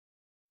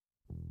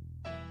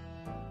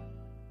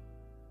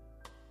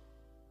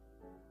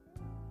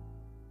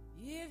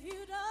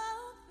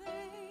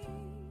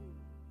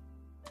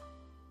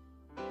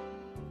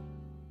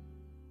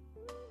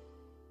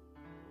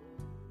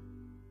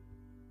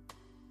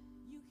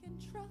can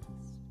trust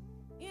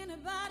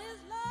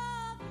anybody's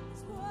love in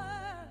this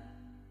world.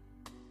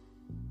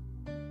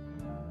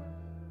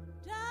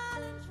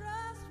 Darling,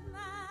 trust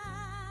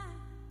mine.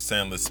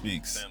 Sandler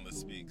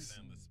Speaks.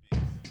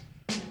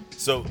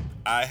 So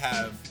I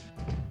have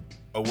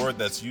a word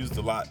that's used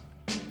a lot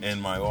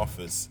in my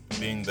office,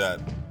 being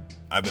that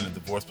I've been a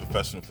divorce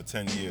professional for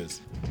 10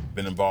 years,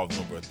 been involved in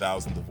over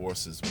 1,000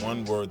 divorces.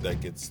 One word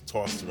that gets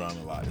tossed around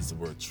a lot is the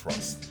word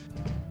trust.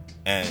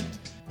 And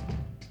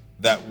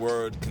that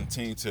word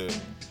continued to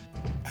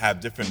have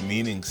different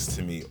meanings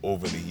to me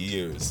over the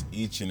years,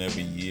 each and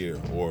every year,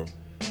 or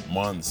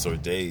months or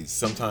days.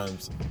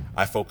 Sometimes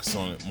I focus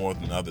on it more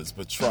than others,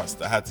 but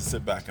trust, I had to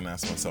sit back and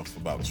ask myself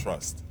about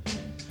trust.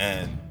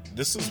 And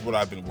this is what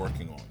I've been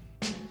working on.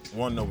 I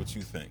want to know what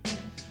you think.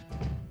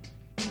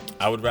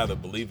 I would rather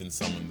believe in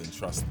someone than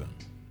trust them.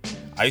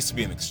 I used to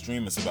be an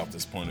extremist about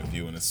this point of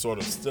view, and it's sort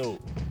of still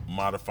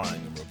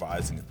modifying and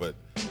revising it, but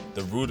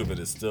the root of it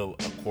is still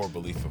a core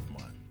belief of mine.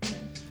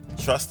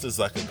 Trust is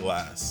like a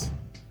glass,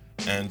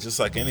 and just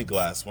like any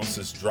glass, once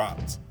it's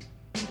dropped,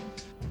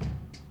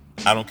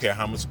 I don't care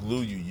how much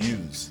glue you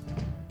use,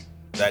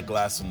 that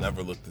glass will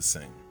never look the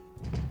same.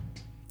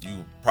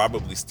 You'll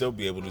probably still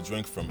be able to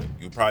drink from it.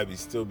 You'll probably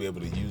still be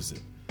able to use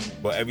it,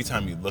 but every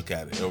time you look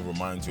at it, it'll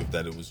remind you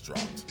that it was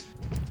dropped.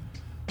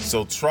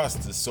 So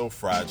trust is so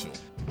fragile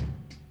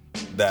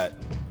that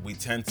we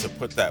tend to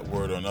put that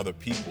word on other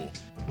people,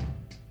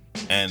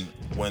 and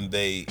when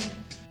they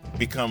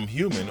become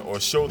human or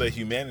show their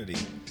humanity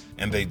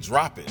and they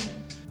drop it,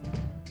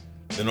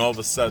 then all of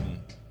a sudden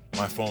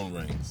my phone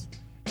rings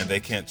and they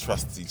can't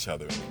trust each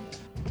other anymore,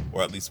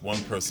 or at least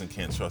one person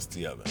can't trust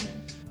the other.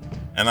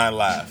 And I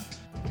laugh,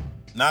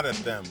 not at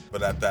them,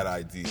 but at that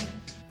idea,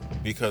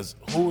 because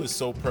who is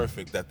so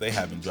perfect that they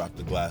haven't dropped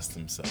the glass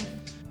themselves?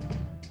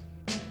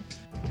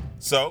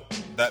 So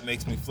that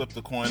makes me flip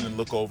the coin and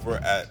look over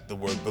at the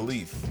word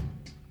belief.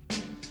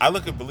 I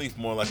look at belief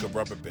more like a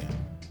rubber band.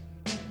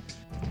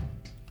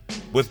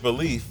 With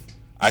belief,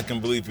 I can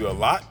believe you a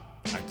lot,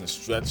 I can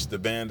stretch the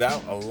band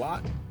out a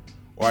lot,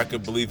 or I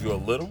could believe you a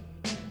little,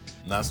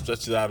 not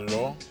stretch it out at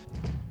all,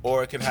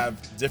 or it could have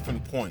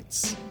different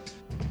points,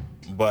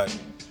 but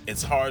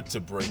it's hard to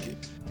break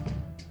it.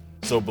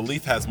 So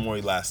belief has more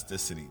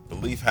elasticity.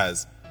 Belief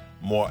has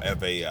more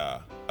of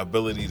a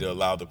ability to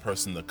allow the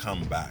person to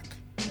come back,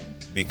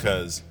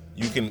 because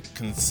you can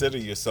consider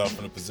yourself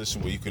in a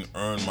position where you can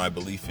earn my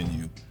belief in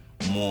you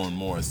more and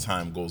more as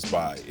time goes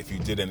by if you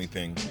did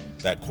anything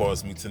that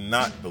caused me to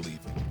not believe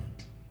in you.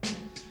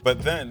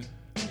 But then,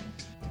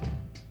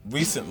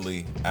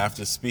 recently,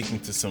 after speaking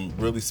to some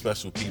really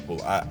special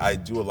people, I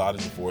do a lot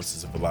of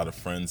divorces of a lot of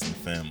friends and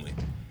family,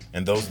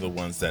 and those are the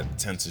ones that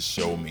tend to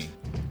show me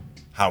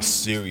how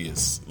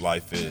serious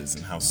life is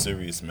and how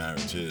serious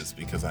marriage is,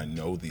 because I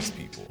know these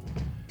people.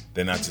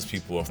 They're not just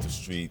people off the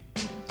street.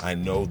 I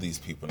know these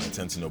people, and I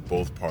tend to know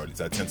both parties.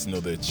 I tend to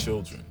know their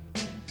children.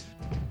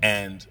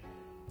 And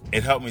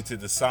it helped me to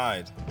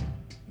decide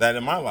that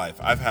in my life,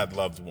 I've had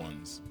loved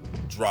ones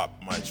drop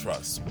my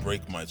trust,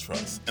 break my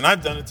trust. And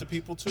I've done it to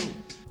people too.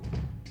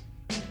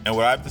 And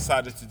what I've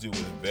decided to do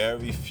with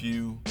very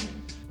few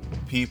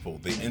people,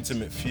 the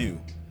intimate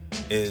few,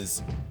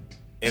 is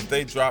if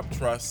they drop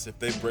trust, if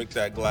they break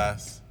that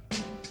glass,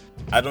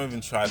 I don't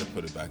even try to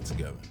put it back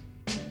together.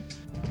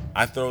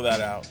 I throw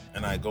that out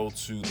and I go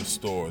to the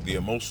store, the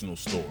emotional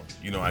store.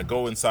 I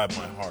go inside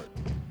my heart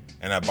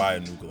and I buy a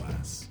new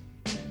glass,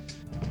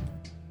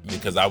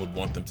 because I would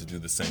want them to do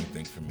the same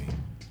thing for me.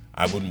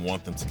 I wouldn't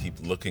want them to keep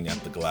looking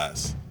at the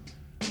glass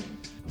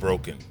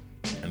broken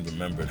and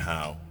remembered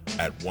how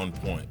at one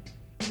point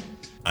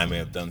I may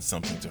have done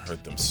something to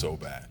hurt them so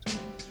bad.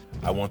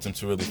 I want them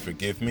to really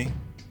forgive me,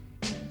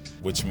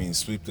 which means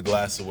sweep the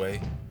glass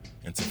away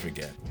and to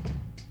forget.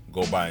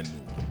 Go buy a new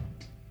one.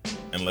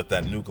 And let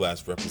that new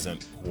glass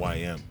represent who I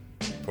am,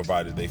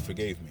 provided they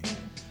forgave me.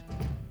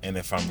 And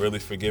if I'm really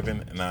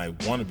forgiven and I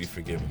want to be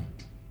forgiven,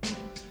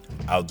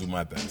 I'll do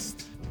my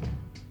best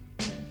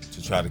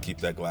to try to keep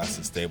that glass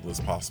as stable as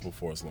possible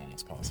for as long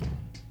as possible.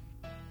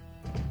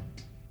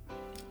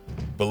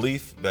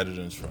 Belief better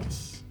than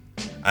trust.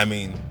 I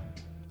mean,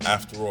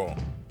 after all,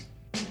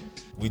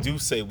 we do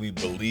say we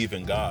believe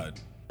in God.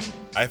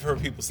 I've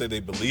heard people say they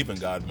believe in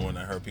God more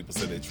than I heard people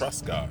say they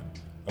trust God.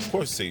 Of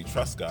course you say you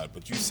trust God,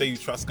 but you say you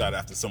trust God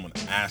after someone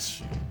asks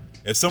you.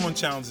 If someone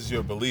challenges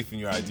your belief and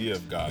your idea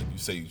of God, you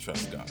say you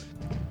trust God.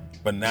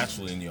 But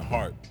naturally in your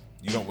heart,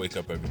 you don't wake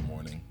up every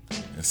morning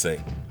and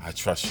say, I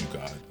trust you,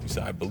 God. You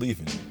say, I believe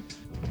in you.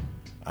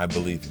 I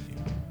believe in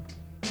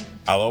you.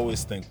 I'll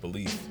always think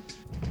belief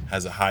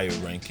has a higher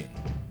ranking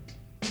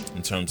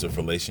in terms of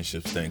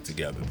relationships staying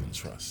together than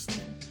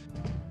trust.